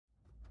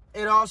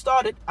It all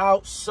started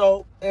out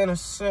so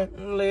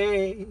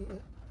innocently.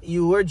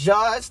 You were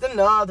just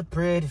another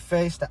pretty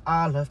face that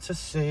I love to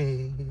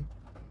see.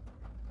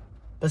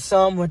 But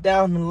somewhere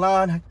down the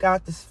line, I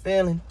got this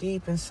feeling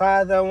deep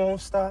inside that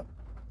won't stop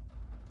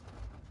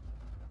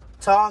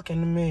talking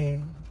to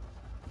me.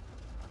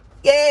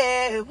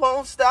 Yeah, it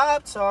won't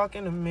stop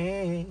talking to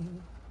me.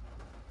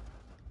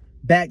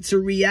 Back to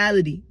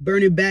reality,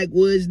 burning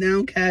backwoods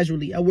down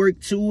casually. I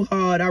work too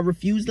hard, I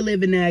refuse to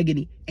live in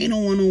agony. Ain't no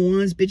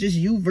one-on-ones, bitches,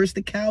 you versus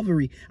the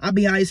cavalry. I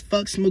be high as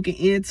fuck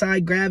smoking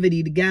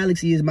anti-gravity. The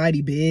galaxy is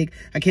mighty big.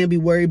 I can't be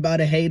worried about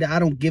a hater, I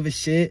don't give a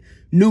shit.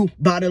 New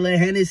bottle of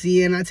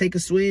Hennessy and I take a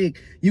swig.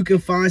 You can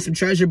find some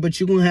treasure, but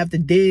you gonna have to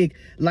dig.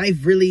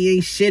 Life really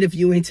ain't shit if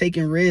you ain't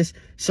taking risks.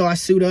 So I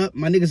suit up,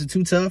 my niggas are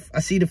too tough.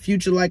 I see the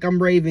future like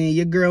I'm Raven.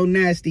 Your girl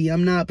nasty,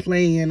 I'm not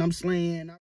playing, I'm slaying.